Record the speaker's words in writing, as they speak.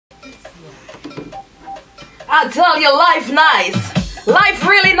I tell you, life nice. Life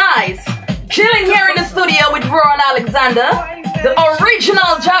really nice. Chilling here in the studio with Rowan Alexander, the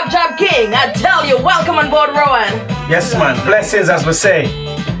original Jab King. I tell you, welcome on board, Rowan. Yes, man. Blessings, as we say.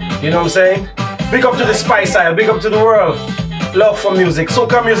 You know what I'm saying? Big up to the Spice Isle. Big up to the world. Love for music.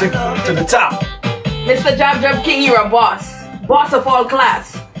 Soca music to the top. Mr. Jab King, you're a boss. Boss of all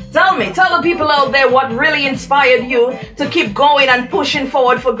class. Tell the people out there what really inspired you to keep going and pushing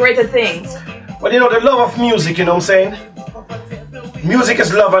forward for greater things. Well, you know, the love of music, you know what I'm saying? Music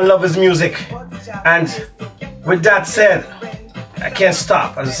is love and love is music. And with that said, I can't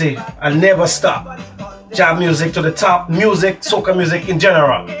stop. As I say, I'll never stop. Jab music to the top. Music, soca music in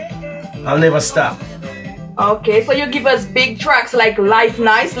general. I'll never stop. Okay, so you give us big tracks like Life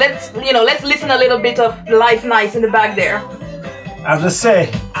Nice. Let's listen a little bit of Life Nice in the back there. As I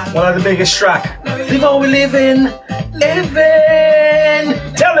say, one of the biggest tracks. Live how we living.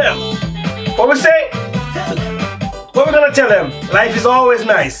 Tell them. What we say? What we gonna tell them? Life is always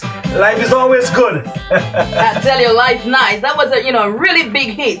nice. Life is always good. I tell you, Life Nice. That was a really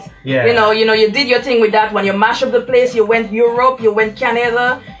big hit. Yeah. You did your thing with that one. You mash up the place. You went Europe. You went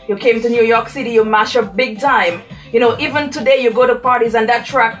Canada. You came to New York City. You mash up big time. Even today you go to parties and that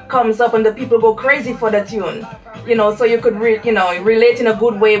track comes up and the people go crazy for the tune. So you could relate in a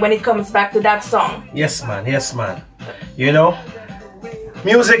good way when it comes back to that song. Yes, man. Yes, man.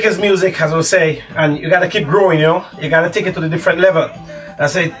 Music is music, as we say, and you gotta keep growing. You gotta take it to the different level. I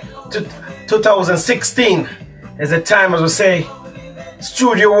say 2016 is a time, as we say,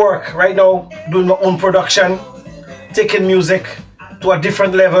 studio work right now, doing my own production, taking music to a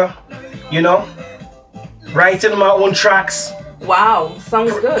different level, writing my own tracks. Wow,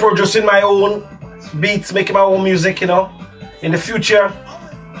 sounds good. Producing my own beats, making my own music. In the future,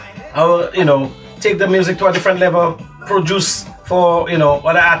 I will take the music to a different level, produce for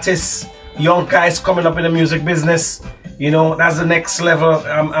other artists, young guys coming up in the music business. That's the next level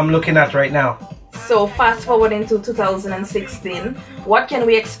I'm looking at right now. So fast forward into 2016, what can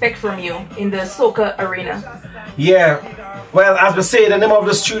we expect from you in the soca arena? Yeah, well, as we say, the name of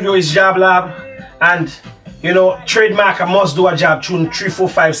the studio is Jab Lab, and trademark, I must do a jab tune, 3, 4,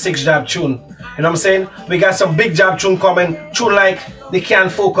 5, 6 jab tune. What I'm saying? We got some big jab tune coming, tune like They Can't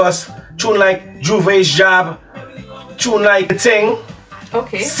Focus, tune like Juve's Jab, tune like The Thing.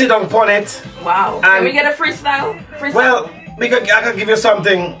 Okay. Sit on it. Wow. And can we get a freestyle? Well, I can give you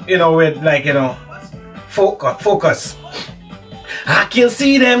something, with like, focus. I can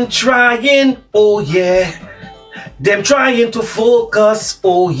see them trying, oh yeah. Them trying to focus,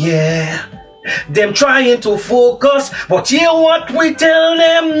 oh yeah. Them trying to focus, but hear what we tell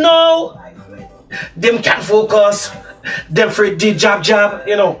them, no. Them can't focus. Them afraid the jab,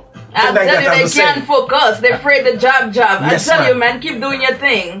 I tell you, they can't focus. They're afraid the jab. Yes, I tell you, man, keep doing your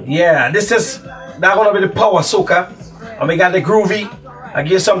thing. Yeah, that's gonna be the power soca. And we got the groovy. I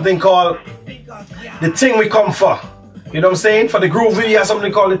give something called The Thing We Come For. You know what I'm saying? For the groovy, you have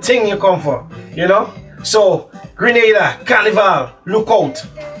something called The Thing You Come For. So, Grenada, Carnival, look out.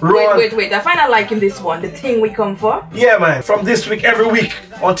 Rowan. Wait. I find I liking this one. The Thing We Come For. Yeah, man. From this week, every week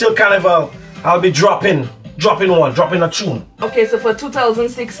until Carnival, I'll be dropping a tune. Okay, so for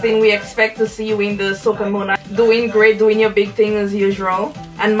 2016, we expect to see you in the Soca Mona, doing great, doing your big thing as usual,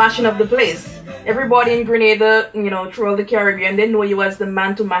 and mashing up the place. Everybody in Grenada, throughout the Caribbean, they know you as the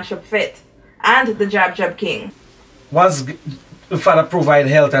man to mash up fit, and the Jab King. Once the Father provide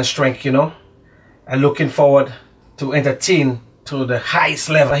health and strength, and looking forward to entertain to the highest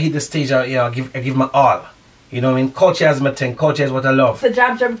level. I hit the stage out here, I give my all. Culture is my thing, culture is what I love. The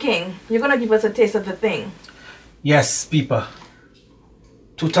Jab King, you're gonna give us a taste of the thing. Yes, people.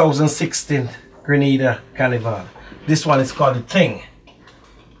 2016 Grenada Carnival. This one is called The Thing.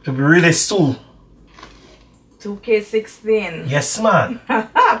 To be really soon. 2K16. Yes, man.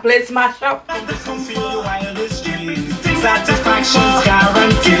 Play smash up. Satisfaction's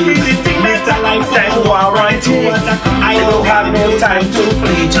guaranteed. With a lifetime warranty. I don't have no time to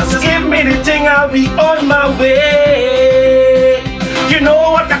play. Just give me the thing, I'll be on my way. You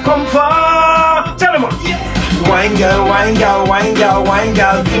know what I come for. Tell them. Wine girl, wine girl, wine girl, wine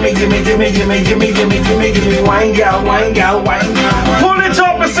girl. Gimme, wine girl, wine girl, wine girl. Pull it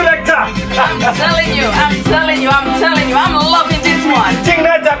up, Mr. Selector. I'm telling you, I'm loving this one. Thing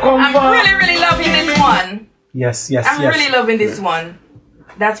that I come for. I'm really loving this one. Yes. I'm really loving this one.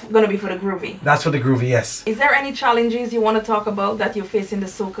 That's gonna be for the groovy. That's for the groovy, yes. Is there any challenges you want to talk about that you face in the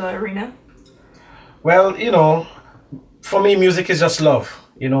soca arena? Well, for me, music is just love.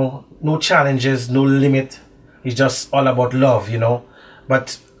 No challenges, no limit. It's just all about love,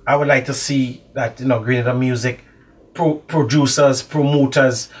 But I would like to see that, Grenada music producers,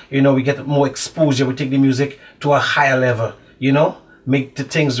 promoters, you know, we get more exposure, we take the music to a higher level, you know, make the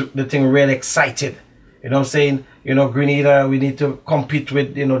thing really excited. You know what I'm saying? You know, Grenada, we need to compete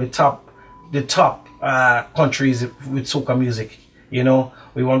with, you know, the top countries with soca music. You know,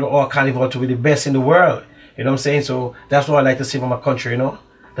 we want our carnival to be the best in the world. You know what I'm saying? So that's what I like to see from my country, you know.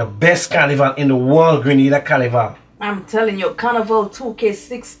 The best carnival in the world, Grenada Carnival. I'm telling you, Carnival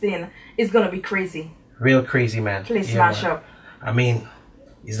 2K16 is gonna be crazy. Real crazy, man. Please smash up. I mean,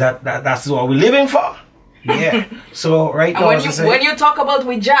 is that's what we're living for? Yeah. So right now, when you talk about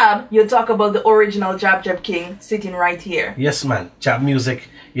with Jab, you talk about the original Jab King sitting right here. Yes, man. Jab music.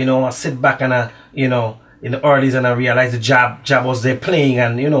 You know, I sit back and you know, in the earlys and I realized the Jab was there playing,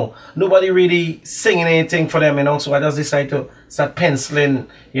 and you know, nobody really singing anything for them, you know. So I just decided to start penciling,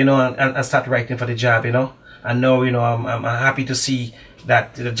 you know, and start writing for the Jab, you know. And now, you know, I'm happy to see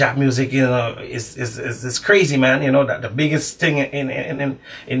that the Jab music, you know, is crazy, man. You know, that the biggest thing in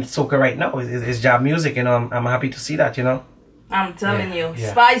soca right now is Jab music. You know, I'm happy to see that. You know, I'm telling you,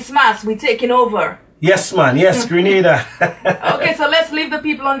 Spice Mass, we taking over. Yes, man. Yes, Grenada. Okay, so let's leave the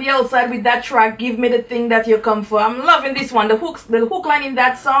people on the outside with that track. Give me the thing that you come for. I'm loving this one. The hook line in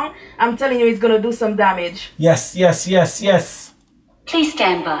that song, I'm telling you, it's gonna do some damage. Yes, yes, yes, yes. Please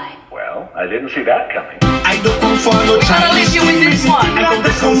stand by. Well, I didn't see that coming. I don't come for no childish dreams. With this one. I come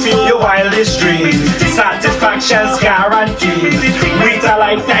to fulfill your wildest dreams. Satisfaction's guaranteed. With a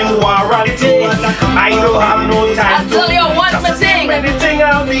lifetime warranty. I don't have no time. I'll tell you one more thing. Anything,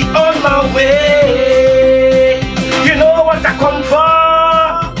 I'll be on my way. You know what I come for?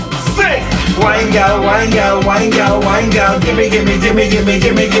 Sing. Wine girl, wine girl, wine girl, wine girl. Gimme, gimme, gimme, gimme,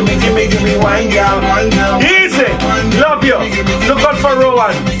 gimme, gimme, gimme, gimme, wine girl, wine girl. Easy. Love you. Look out for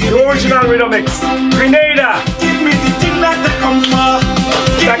Rowan, the original Rhydum Mixx. Grenada. Give me the thing that I come for.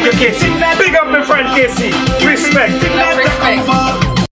 Thank you, Casey. Big up my friend Casey. Respect. Respect.